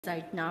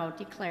I now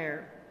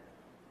declare,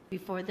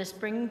 before the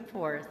spring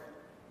forth,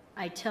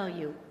 I tell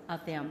you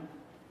of them.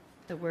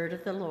 The word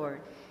of the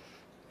Lord.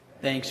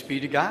 Thanks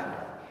be to God.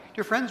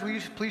 Dear friends, will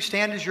you please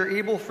stand as you're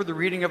able for the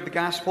reading of the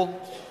Gospel?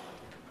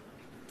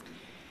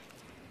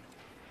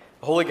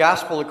 The Holy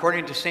Gospel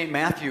according to St.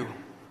 Matthew.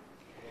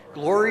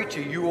 Glory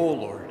to you, O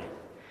Lord.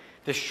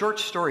 This short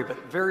story,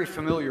 but very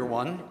familiar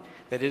one,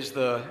 that is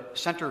the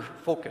center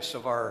focus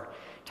of our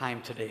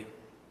time today.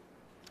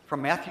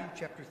 From Matthew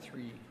chapter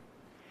 3.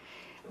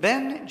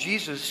 Then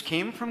Jesus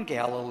came from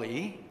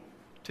Galilee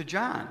to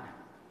John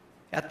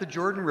at the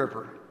Jordan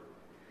River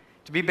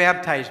to be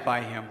baptized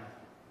by him.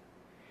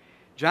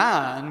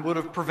 John would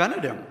have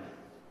prevented him,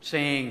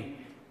 saying,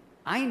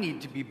 I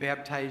need to be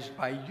baptized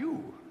by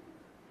you,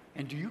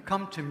 and do you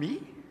come to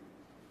me?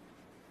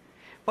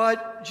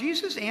 But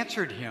Jesus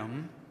answered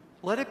him,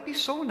 let it be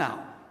so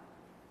now.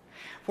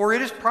 For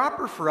it is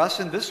proper for us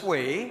in this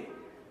way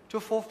to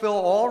fulfill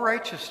all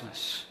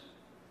righteousness.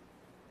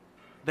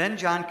 Then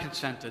John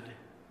consented.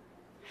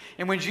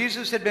 And when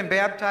Jesus had been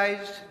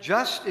baptized,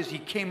 just as he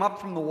came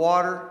up from the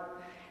water,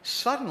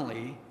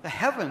 suddenly the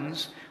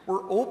heavens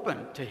were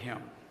opened to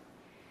him.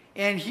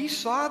 And he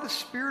saw the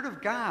Spirit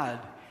of God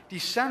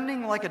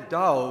descending like a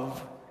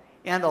dove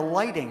and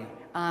alighting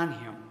on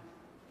him.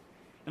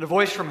 And a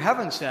voice from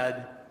heaven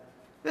said,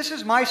 This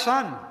is my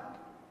Son,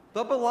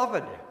 the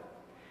Beloved,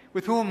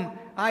 with whom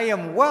I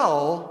am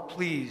well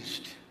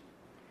pleased.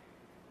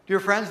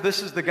 Dear friends,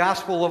 this is the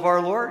gospel of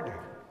our Lord.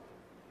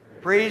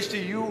 Praise to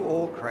you,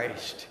 O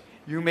Christ.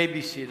 You may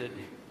be seated.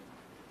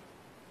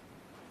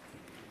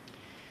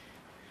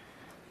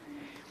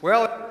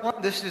 Well,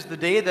 this is the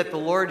day that the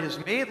Lord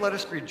has made. Let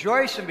us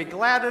rejoice and be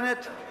glad in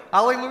it.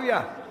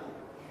 Hallelujah.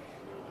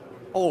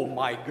 Oh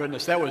my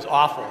goodness, that was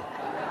awful.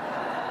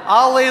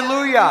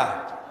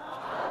 Hallelujah.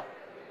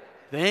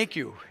 Thank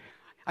you.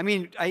 I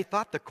mean, I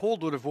thought the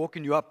cold would have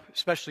woken you up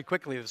especially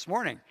quickly this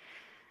morning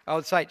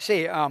outside.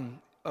 Say, I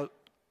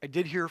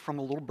did hear from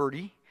a little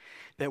birdie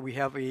that we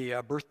have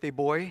a birthday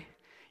boy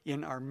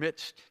in our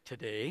midst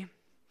today,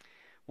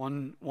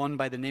 one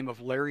by the name of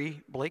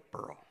Larry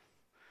Blakeborough,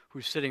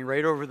 who's sitting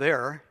right over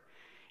there.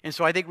 And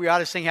so I think we ought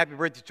to sing happy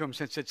birthday to him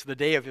since it's the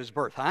day of his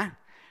birth, huh?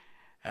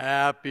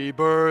 Happy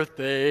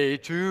birthday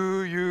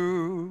to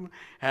you.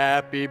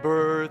 Happy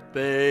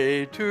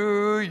birthday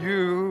to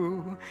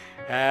you.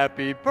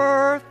 Happy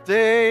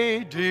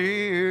birthday,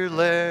 dear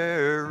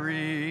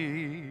Larry.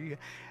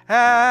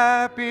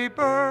 Happy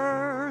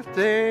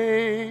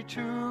birthday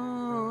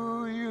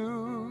to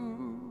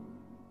you.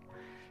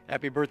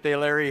 Happy birthday,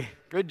 Larry.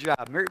 Good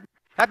job.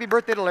 Happy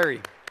birthday to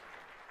Larry.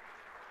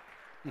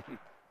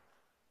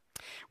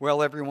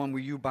 Well, everyone,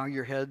 will you bow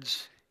your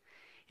heads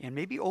and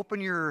maybe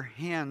open your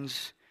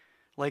hands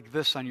like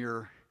this on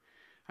your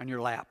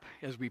lap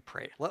as we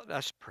pray. Let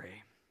us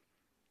pray.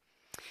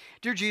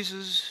 Dear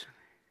Jesus,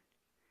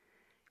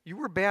 you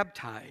were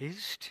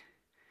baptized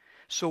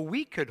so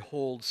we could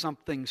hold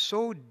something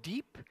so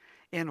deep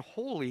and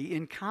holy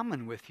in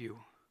common with you.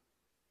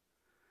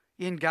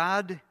 In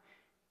God,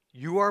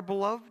 you are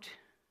beloved.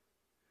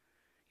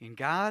 In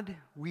God,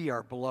 we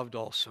are beloved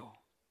also.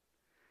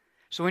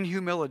 So in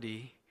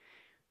humility,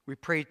 we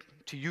pray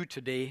to you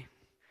today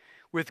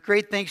with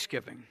great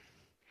thanksgiving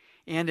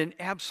and an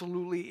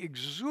absolutely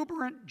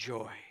exuberant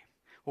joy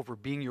over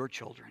being your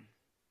children.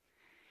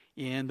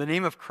 In the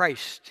name of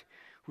Christ,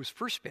 who was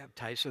first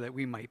baptized so that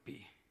we might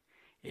be.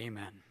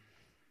 Amen.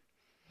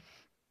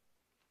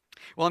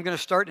 Well, I'm going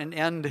to start and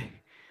end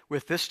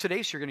with this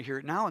today, so you're going to hear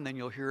it now, and then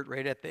you'll hear it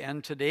right at the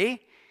end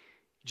today.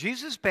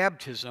 Jesus'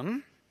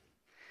 baptism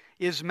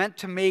is meant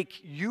to make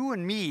you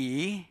and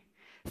me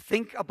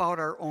think about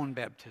our own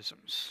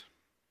baptisms.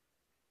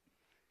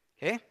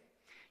 Okay?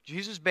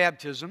 Jesus'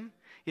 baptism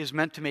is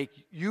meant to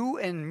make you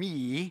and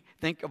me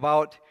think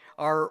about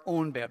our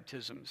own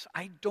baptisms.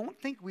 I don't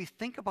think we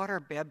think about our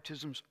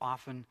baptisms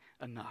often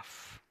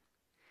enough.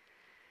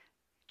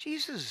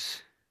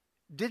 Jesus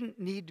didn't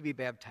need to be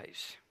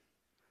baptized.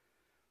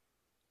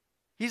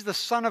 He's the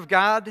Son of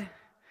God,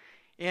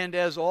 and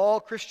as all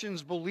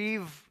Christians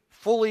believe,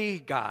 fully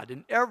God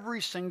in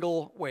every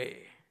single way.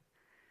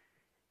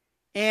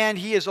 And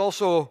he is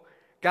also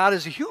God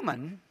as a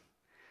human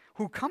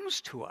who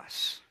comes to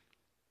us.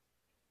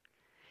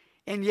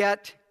 And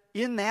yet,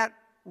 in that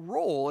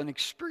role and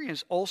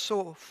experience,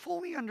 also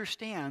fully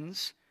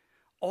understands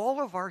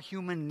all of our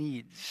human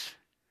needs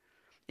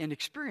and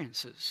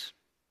experiences.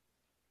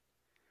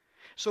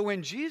 So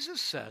when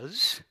Jesus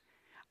says,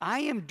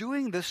 I am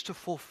doing this to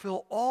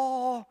fulfill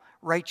all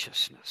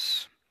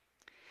righteousness,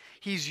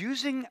 he's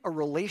using a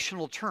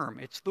relational term.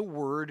 It's the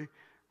word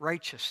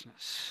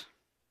righteousness.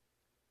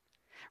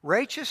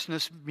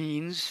 Righteousness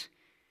means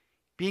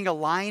being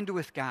aligned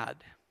with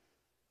God,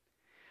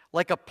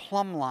 like a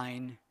plumb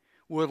line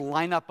would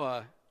line up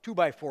a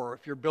 2x4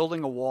 if you're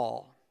building a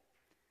wall.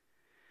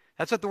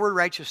 That's what the word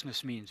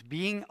righteousness means,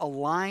 being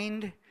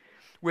aligned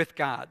with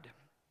God,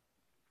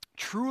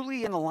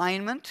 truly in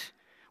alignment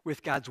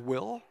with God's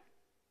will,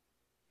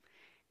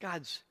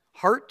 God's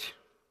heart,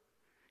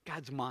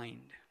 God's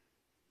mind.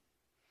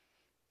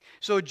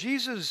 So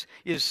Jesus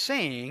is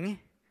saying,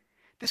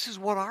 this is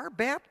what our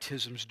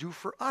baptisms do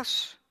for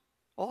us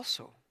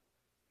also.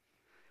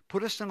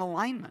 Put us in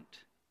alignment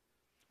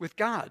with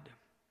God.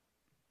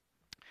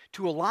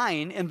 To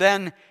align, and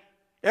then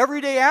every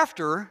day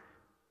after,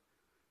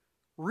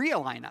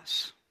 realign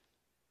us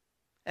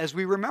as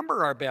we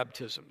remember our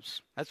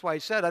baptisms. That's why I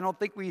said I don't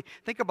think we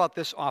think about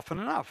this often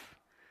enough.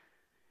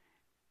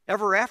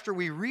 Ever after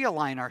we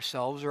realign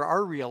ourselves or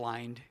are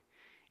realigned,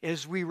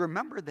 as we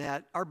remember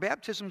that our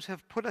baptisms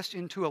have put us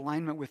into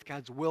alignment with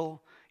God's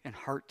will and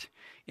heart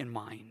and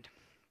mind.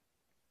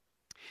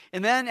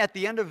 And then at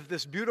the end of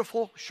this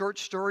beautiful short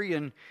story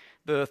in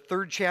the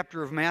 3rd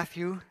chapter of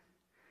Matthew,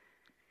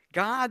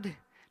 God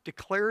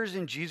declares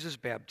in Jesus'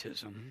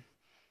 baptism,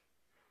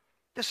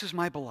 "This is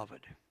my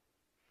beloved,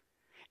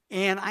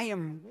 and I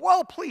am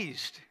well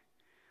pleased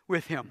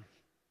with him,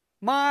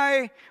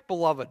 my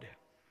beloved."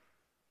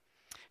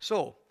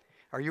 So,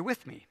 are you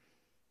with me?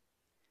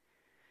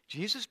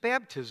 Jesus'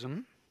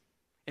 baptism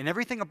and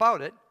everything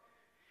about it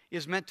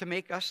is meant to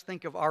make us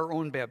think of our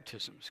own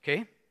baptisms,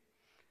 okay?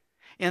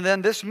 And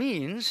then this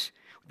means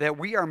that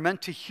we are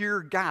meant to hear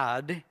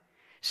God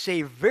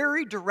say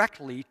very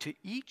directly to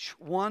each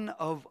one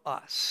of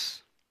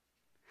us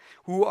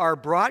who are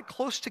brought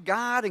close to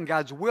God and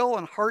God's will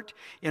and heart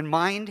and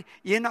mind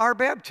in our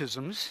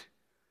baptisms,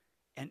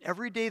 and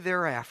every day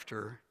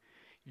thereafter,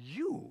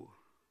 you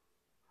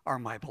are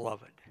my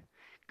beloved.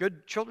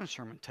 Good children's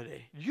sermon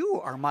today. You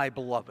are my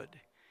beloved.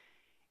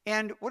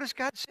 And what does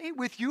God say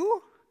with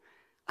you?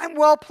 I'm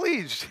well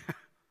pleased.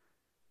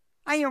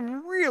 I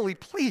am really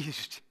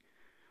pleased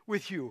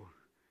with you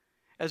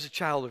as a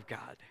child of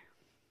God.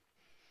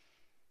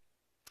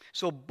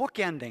 So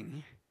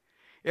bookending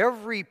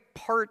every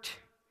part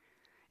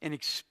and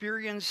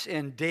experience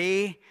and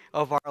day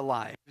of our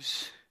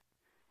lives,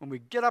 when we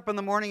get up in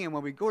the morning and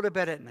when we go to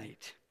bed at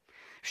night,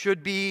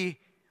 should be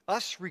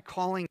us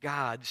recalling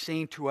God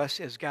saying to us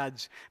as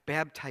God's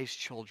baptized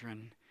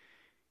children,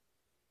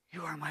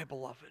 "You are my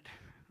beloved,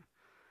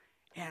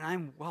 and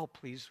I'm well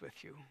pleased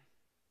with you.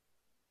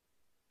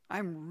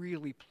 I'm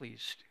really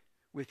pleased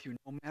with you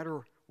no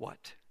matter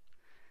what."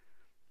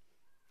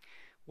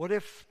 What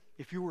if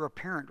you were a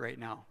parent right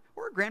now,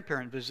 or a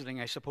grandparent visiting,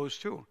 I suppose,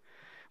 too?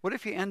 What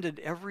if you ended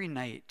every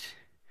night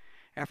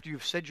after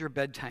you've said your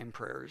bedtime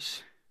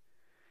prayers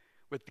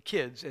with the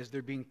kids as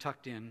they're being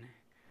tucked in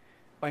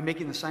by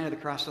making the sign of the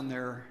cross on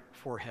their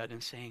forehead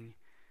and saying,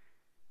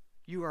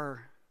 "You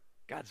are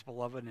God's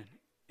beloved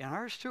and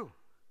ours too.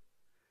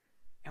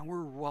 And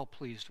we're well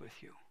pleased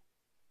with you.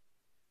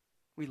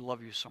 We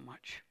love you so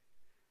much."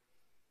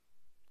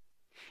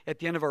 At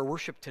the end of our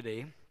worship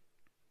today,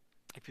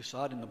 if you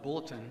saw it in the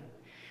bulletin,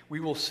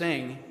 we will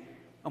sing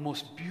a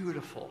most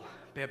beautiful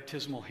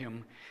baptismal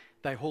hymn,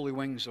 "Thy Holy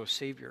Wings, O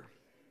Savior."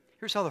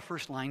 Here's how the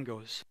first line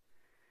goes.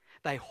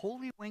 "Thy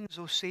holy wings,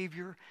 O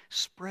Savior,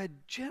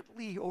 spread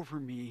gently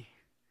over me,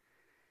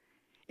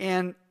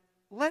 and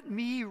let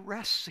me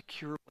rest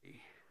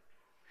securely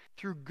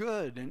through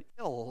good and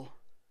ill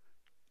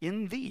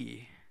in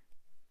thee.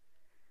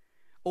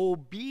 O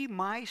be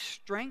my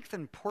strength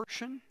and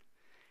portion,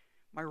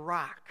 my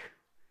rock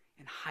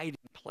and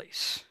hiding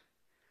place.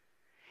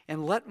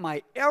 And let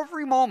my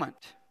every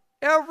moment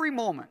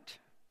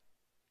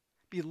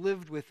be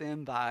lived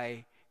within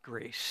thy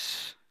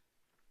grace."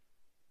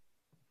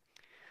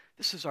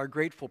 This is our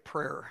grateful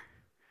prayer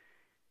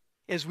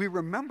as we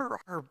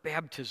remember our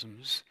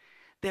baptisms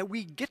that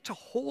we get to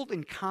hold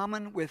in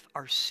common with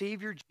our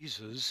Savior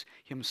Jesus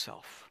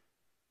himself.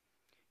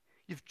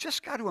 You've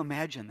just got to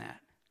imagine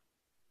that.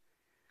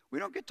 We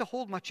don't get to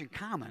hold much in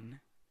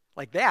common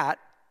like that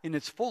in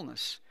its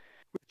fullness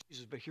with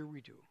Jesus, but here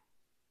we do.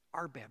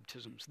 Our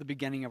baptisms, the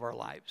beginning of our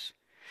lives.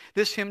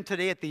 This hymn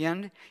today at the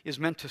end is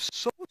meant to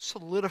so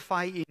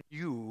solidify in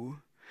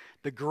you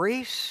the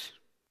grace,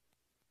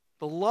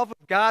 the love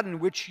of God in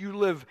which you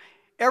live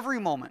every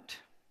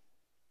moment,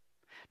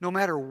 no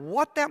matter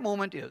what that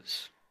moment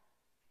is.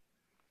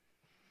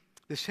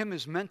 This hymn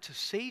is meant to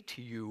say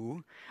to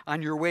you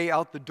on your way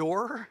out the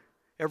door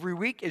every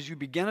week as you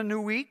begin a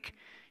new week,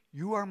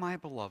 "You are my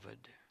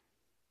beloved.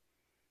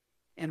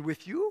 And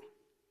with you,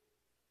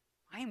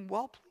 I am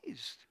well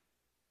pleased."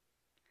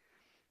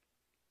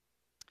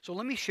 So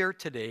let me share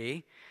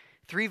today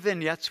 3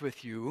 vignettes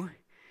with you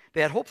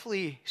that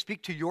hopefully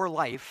speak to your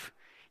life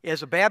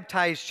as a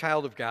baptized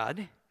child of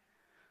God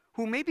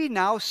who maybe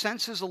now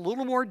senses a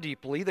little more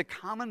deeply the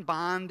common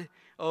bond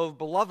of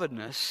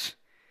belovedness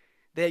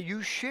that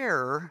you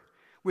share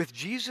with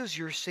Jesus,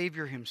 your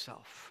Savior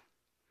himself,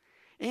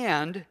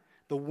 and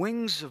the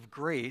wings of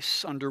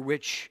grace under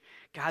which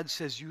God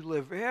says you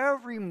live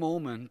every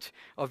moment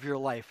of your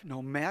life,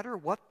 no matter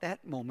what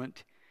that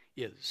moment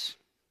is.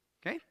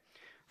 Okay?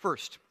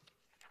 First,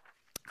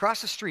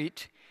 across the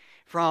street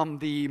from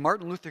the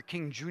Martin Luther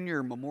King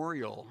Jr.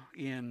 Memorial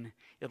in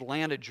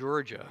Atlanta,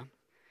 Georgia,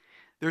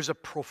 there's a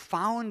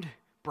profound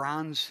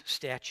bronze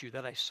statue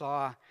that I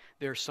saw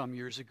there some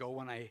years ago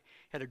when I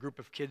had a group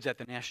of kids at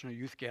the National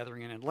Youth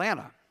Gathering in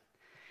Atlanta.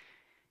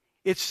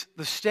 It's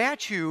the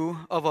statue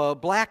of a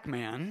black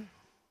man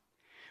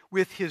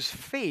with his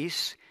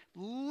face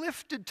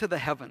lifted to the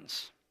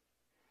heavens.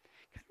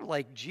 Kind of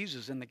like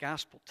Jesus in the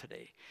gospel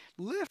today.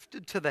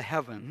 Lifted to the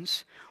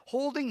heavens,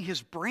 holding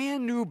his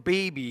brand new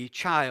baby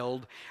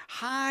child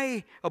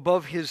high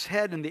above his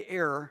head in the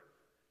air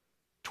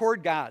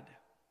toward God.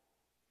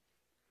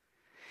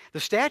 The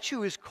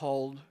statue is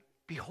called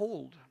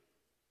Behold.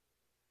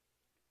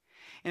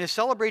 And it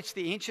celebrates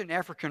the ancient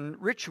African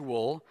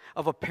ritual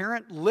of a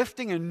parent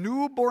lifting a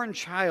newborn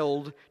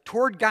child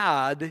toward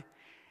God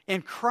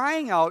and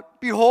crying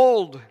out,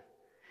 "Behold,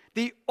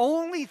 the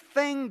only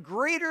thing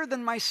greater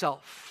than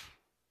myself."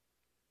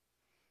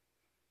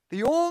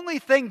 The only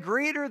thing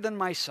greater than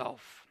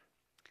myself.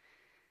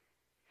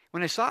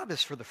 When I saw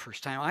this for the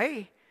first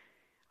time,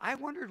 I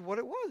wondered what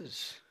it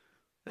was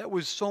that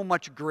was so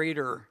much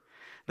greater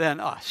than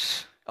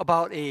us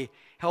about a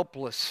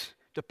helpless,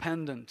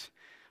 dependent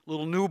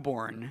little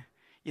newborn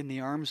in the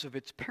arms of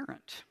its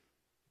parent.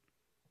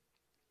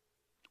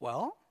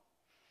 Well,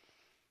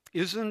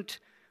 isn't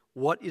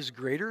what is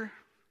greater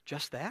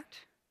just that?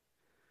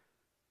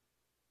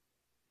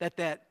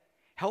 That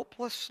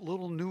helpless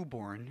little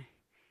newborn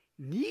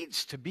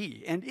needs to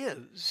be and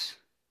is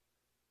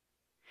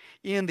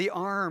in the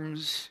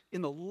arms,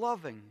 in the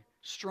loving,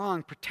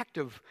 strong,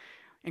 protective,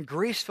 and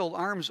grace-filled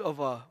arms of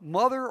a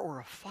mother or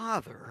a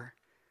father,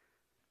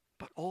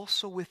 but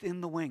also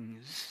within the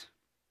wings,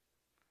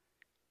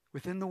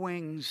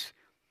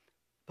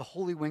 the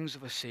holy wings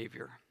of a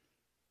Savior.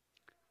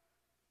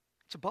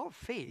 It's about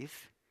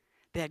faith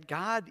that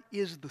God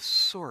is the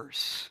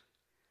source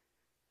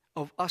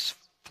of us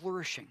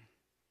flourishing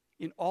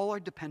in all our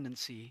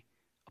dependency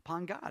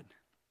upon God.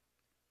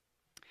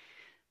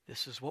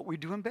 This is what we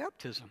do in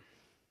baptism.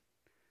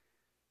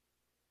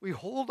 We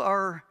hold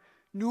our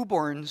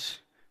newborns,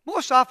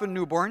 most often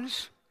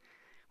newborns.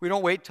 We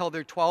don't wait till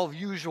they're 12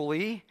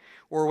 usually,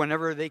 or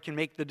whenever they can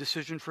make the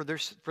decision for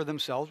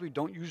themselves. We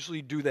don't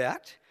usually do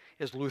that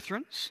as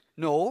Lutherans.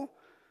 No,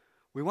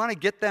 we want to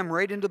get them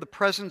right into the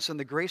presence and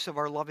the grace of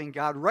our loving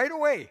God right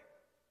away,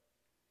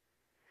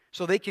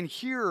 so they can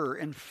hear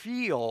and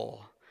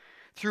feel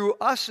through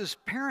us as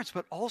parents,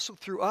 but also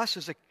through us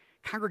as a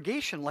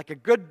congregation, like a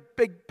good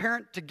big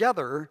parent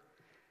together.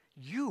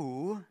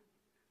 You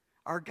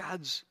are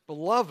God's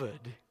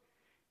beloved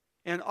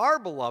and our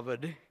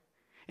beloved,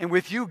 and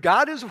with you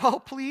God is well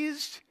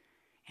pleased,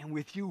 and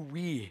with you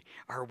we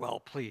are well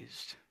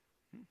pleased.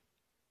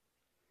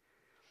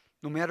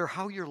 No matter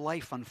how your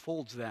life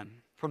unfolds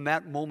then, from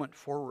that moment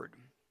forward,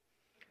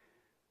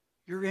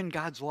 you're in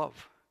God's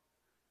love,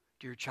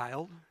 dear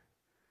child,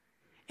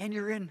 and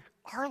you're in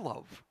our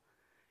love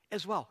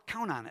as well.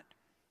 Count on it.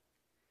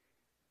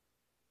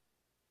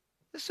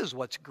 This is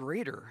what's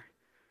greater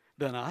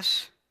than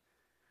us,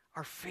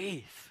 our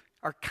faith,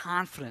 our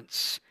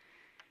confidence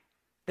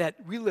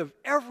that we live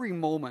every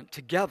moment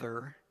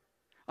together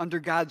under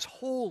God's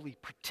holy,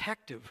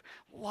 protective,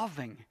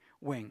 loving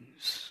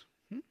wings.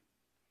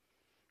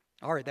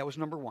 All right, that was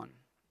number one.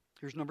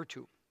 Here's number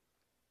two.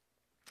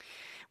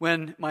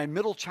 When my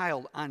middle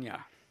child,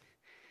 Anya,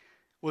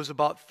 was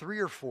about 3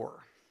 or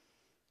 4,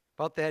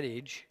 about that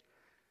age,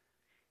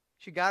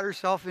 she got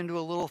herself into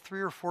a little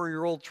 3 or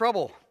 4-year-old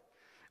trouble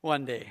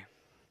one day.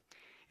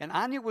 And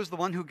Anya was the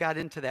one who got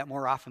into that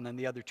more often than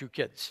the other 2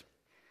 kids.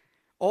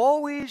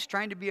 Always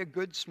trying to be a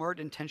good, smart,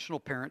 intentional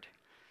parent.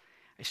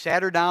 I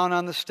sat her down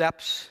on the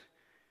steps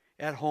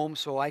at home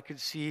so I could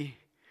see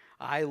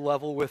eye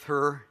level with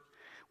her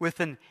with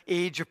an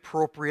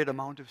age-appropriate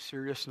amount of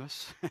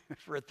seriousness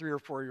for a 3 or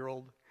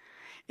 4-year-old.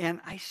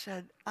 And I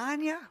said,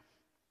 "Anya,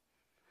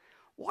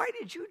 why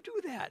did you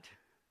do that?"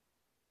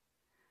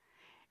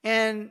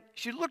 And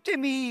she looked at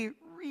me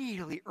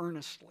really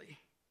earnestly.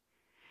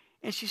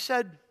 And she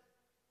said,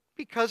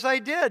 "Because I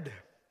did."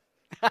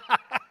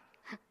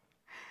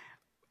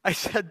 I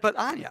said, "But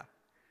Anya,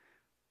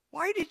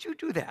 why did you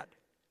do that?"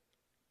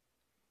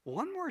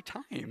 One more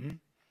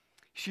time,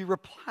 she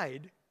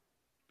replied,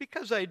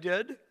 "Because I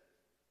did."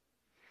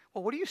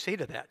 Well, what do you say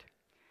to that?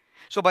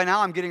 So by now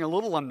I'm getting a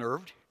little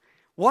unnerved.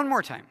 One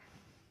more time.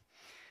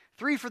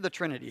 3 for the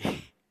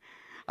Trinity.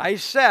 I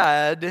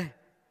said,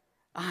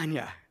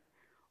 "Anya,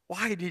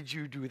 why did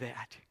you do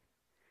that?"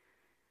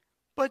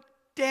 "But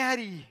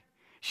Daddy,"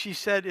 she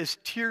said as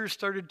tears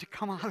started to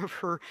come out of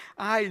her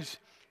eyes,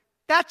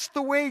 "that's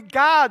the way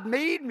God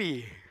made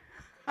me."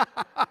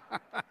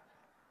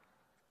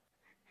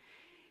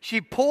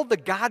 She pulled the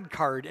God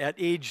card at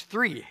age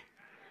 3.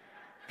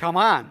 Come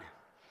on.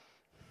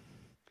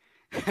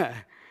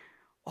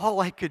 All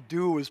I could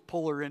do was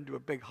pull her into a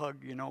big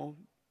hug,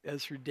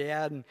 as her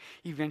dad, and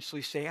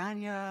eventually say,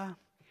 "Anya,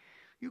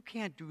 you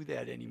can't do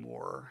that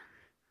anymore,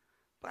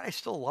 but I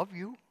still love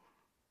you."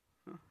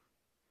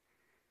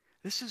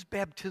 This is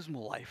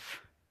baptismal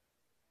life.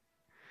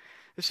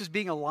 This is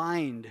being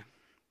aligned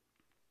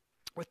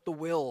with the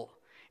will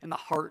and the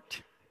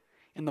heart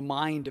and the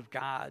mind of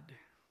God.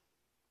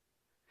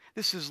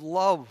 This is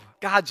love,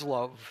 God's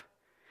love,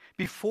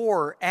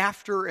 before,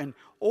 after, and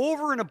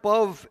over and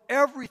above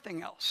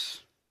everything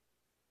else.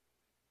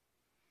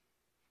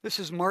 This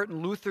is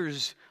Martin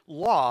Luther's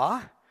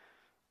law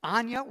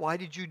Anya, why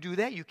did you do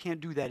that? You can't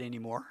do that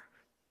anymore.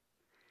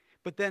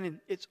 But then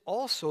it's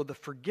also the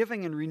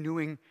forgiving and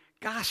renewing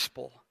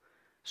gospel.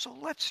 So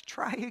let's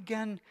try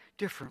again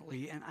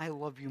differently, and I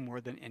love you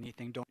more than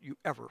anything. Don't you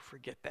ever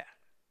forget that.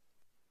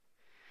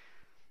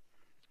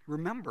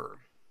 Remember,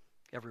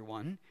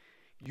 everyone,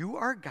 you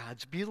are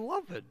God's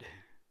beloved.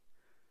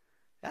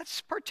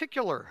 That's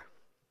particular.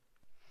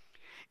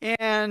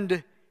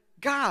 And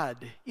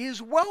God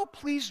is well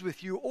pleased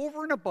with you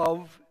over and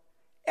above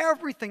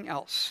everything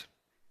else.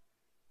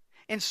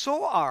 And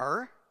so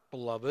are,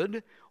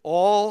 beloved,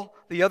 all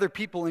the other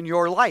people in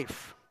your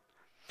life,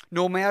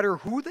 no matter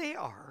who they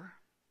are,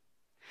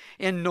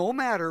 and no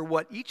matter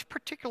what each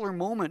particular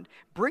moment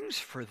brings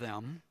for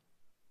them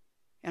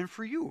and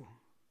for you.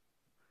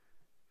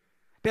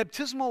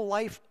 Baptismal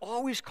life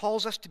always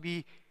calls us to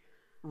be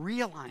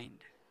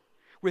realigned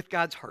with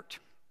God's heart,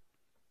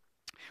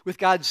 with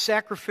God's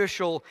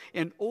sacrificial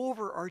and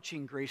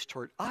overarching grace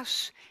toward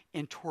us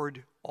and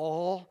toward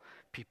all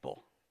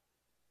people.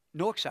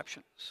 No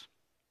exceptions.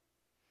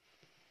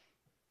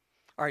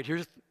 All right,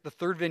 here's the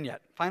third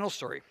vignette, final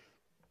story.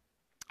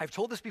 I've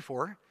told this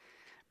before,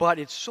 but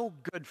it's so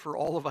good for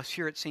all of us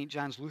here at St.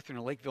 John's Lutheran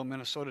in Lakeville,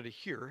 Minnesota to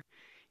hear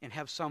and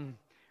have some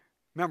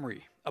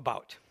memory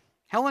about.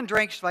 Helen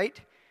Dranksveit,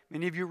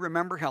 many of you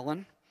remember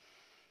Helen,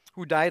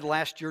 who died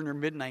last year in her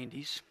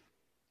mid-90s,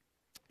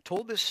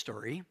 told this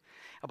story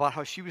about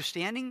how she was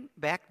standing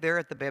back there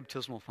at the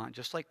baptismal font,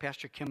 just like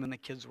Pastor Kim and the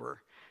kids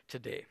were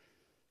today,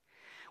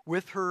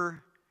 with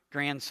her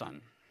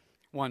grandson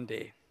one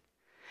day.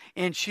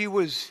 And she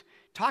was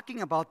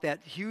talking about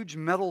that huge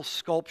metal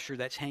sculpture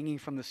that's hanging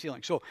from the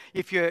ceiling. So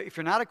if you're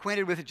not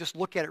acquainted with it, just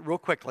look at it real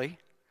quickly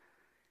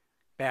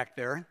back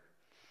there.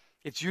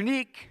 It's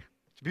unique.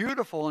 It's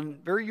beautiful and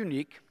very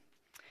unique.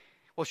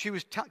 Well, he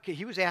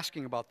was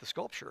asking about the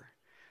sculpture.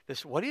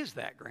 What is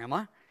that,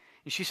 Grandma?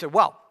 And she said,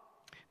 well,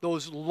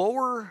 those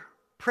lower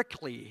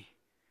prickly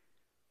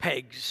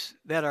pegs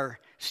that are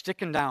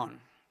sticking down,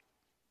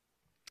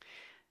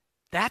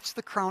 that's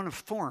the crown of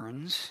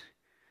thorns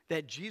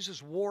that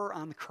Jesus wore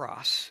on the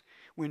cross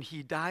when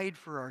he died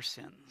for our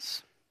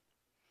sins.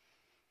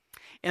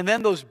 And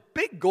then those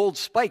big gold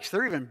spikes,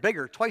 they're even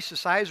bigger, twice the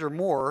size or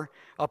more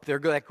up there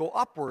that go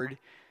upward,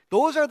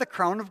 those are the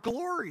crown of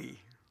glory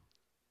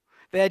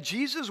that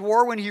Jesus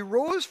wore when he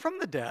rose from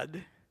the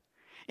dead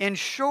and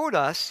showed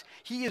us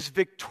he is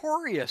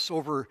victorious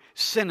over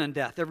sin and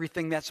death,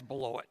 everything that's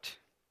below it.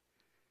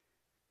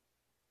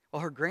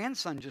 Well, her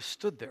grandson just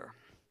stood there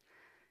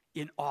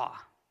in awe,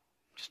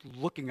 just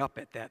looking up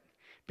at that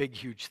big,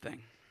 huge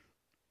thing.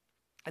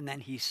 And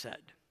then he said,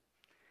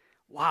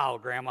 wow,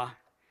 Grandma,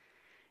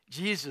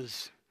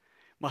 Jesus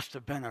must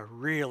have been a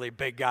really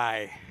big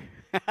guy.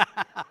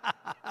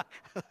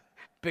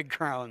 Big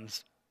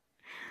crowns.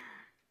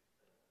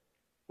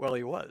 Well,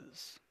 he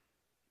was.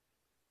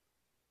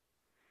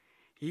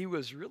 He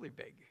was really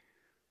big,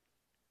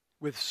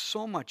 with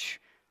so much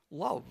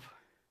love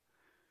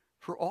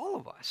for all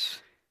of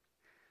us,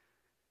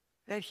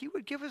 that he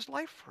would give his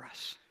life for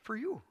us, for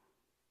you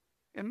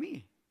and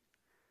me.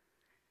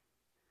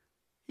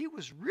 He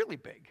was really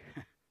big,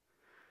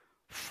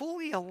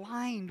 fully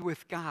aligned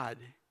with God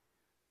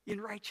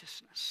in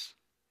righteousness,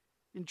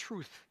 in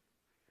truth,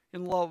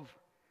 in love,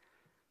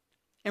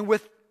 and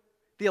with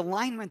the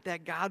alignment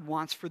that God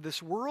wants for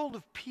this world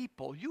of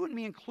people, you and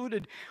me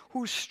included,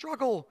 who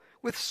struggle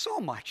with so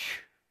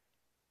much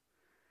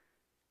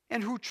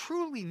and who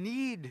truly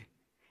need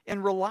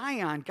and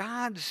rely on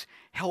God's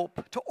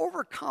help to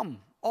overcome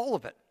all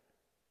of it,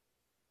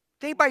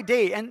 day by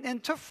day,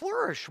 and to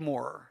flourish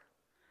more.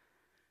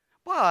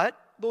 But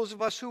those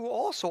of us who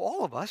also,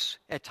 all of us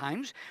at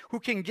times,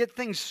 who can get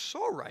things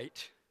so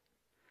right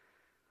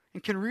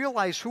and can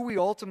realize who we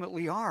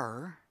ultimately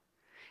are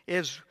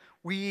as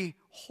we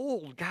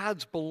hold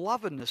God's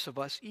belovedness of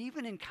us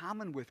even in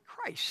common with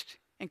Christ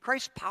and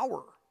Christ's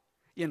power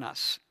in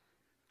us.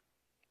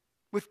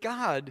 With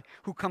God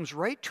who comes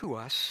right to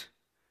us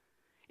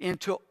and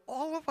to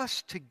all of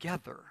us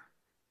together.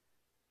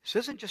 This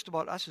isn't just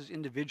about us as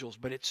individuals,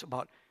 but it's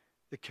about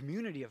the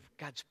community of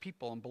God's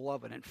people and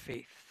beloved and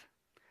faith.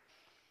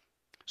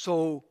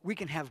 So we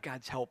can have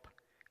God's help,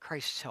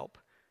 Christ's help,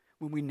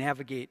 when we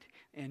navigate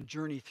and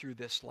journey through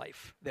this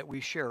life that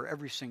we share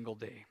every single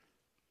day.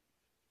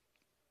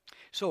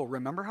 So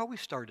remember how we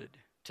started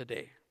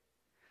today.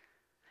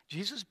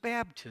 Jesus'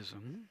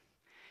 baptism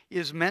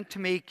is meant to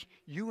make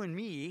you and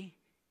me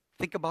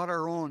think about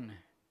our own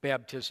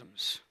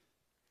baptisms.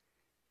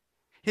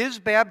 His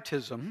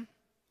baptism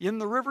in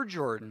the River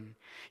Jordan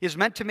is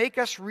meant to make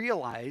us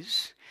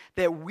realize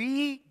that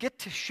we get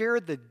to share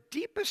the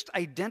deepest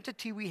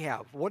identity we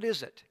have. What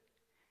is it?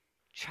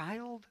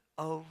 Child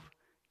of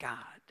God.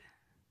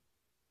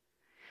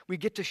 We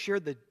get to share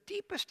the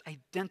deepest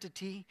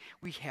identity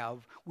we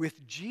have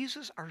with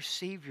Jesus, our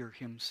Savior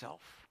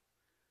himself.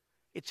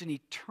 It's an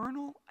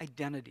eternal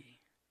identity.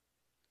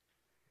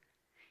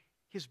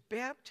 His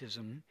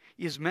baptism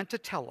is meant to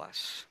tell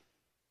us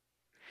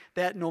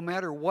that no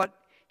matter what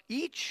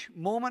each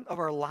moment of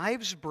our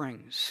lives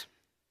brings,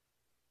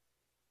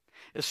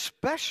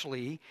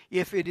 especially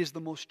if it is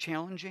the most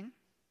challenging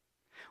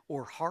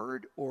or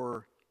hard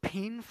or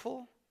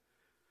painful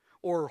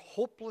or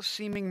hopeless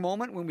seeming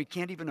moment when we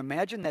can't even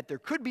imagine that there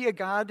could be a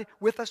God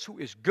with us who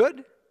is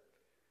good.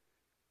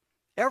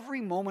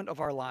 Every moment of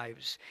our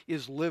lives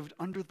is lived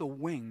under the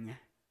wing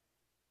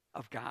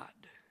of God,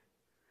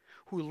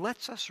 who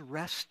lets us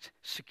rest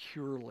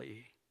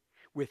securely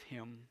with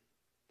Him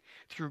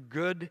through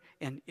good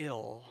and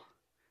ill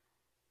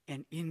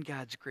and in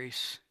God's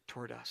grace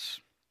toward us.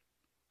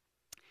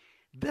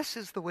 This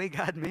is the way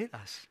God made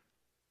us.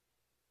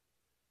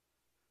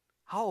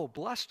 How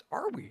blessed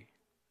are we?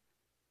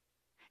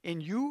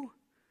 And you,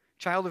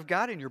 child of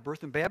God, in your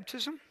birth and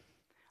baptism,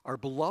 are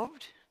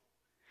beloved,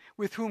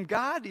 with whom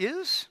God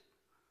is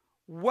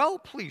well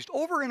pleased,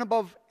 over and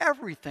above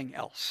everything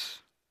else.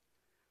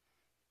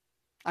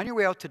 On your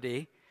way out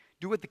today,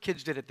 do what the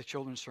kids did at the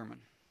children's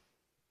sermon.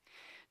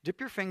 Dip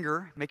your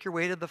finger, make your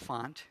way to the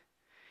font,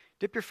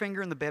 dip your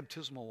finger in the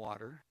baptismal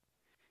water,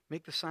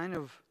 make the sign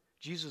of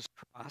Jesus'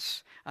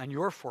 cross on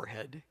your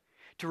forehead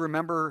to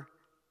remember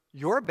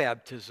your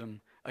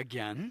baptism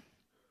again,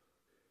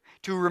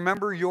 to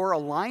remember your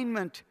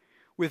alignment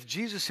with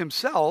Jesus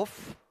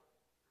Himself,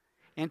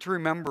 and to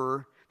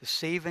remember the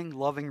saving,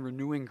 loving,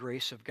 renewing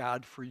grace of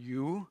God for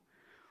you,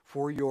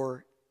 for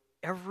your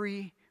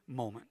every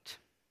moment,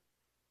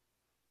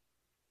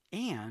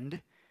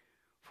 and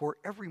for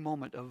every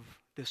moment of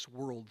this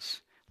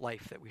world's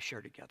life that we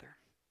share together.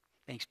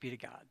 Thanks be to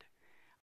God.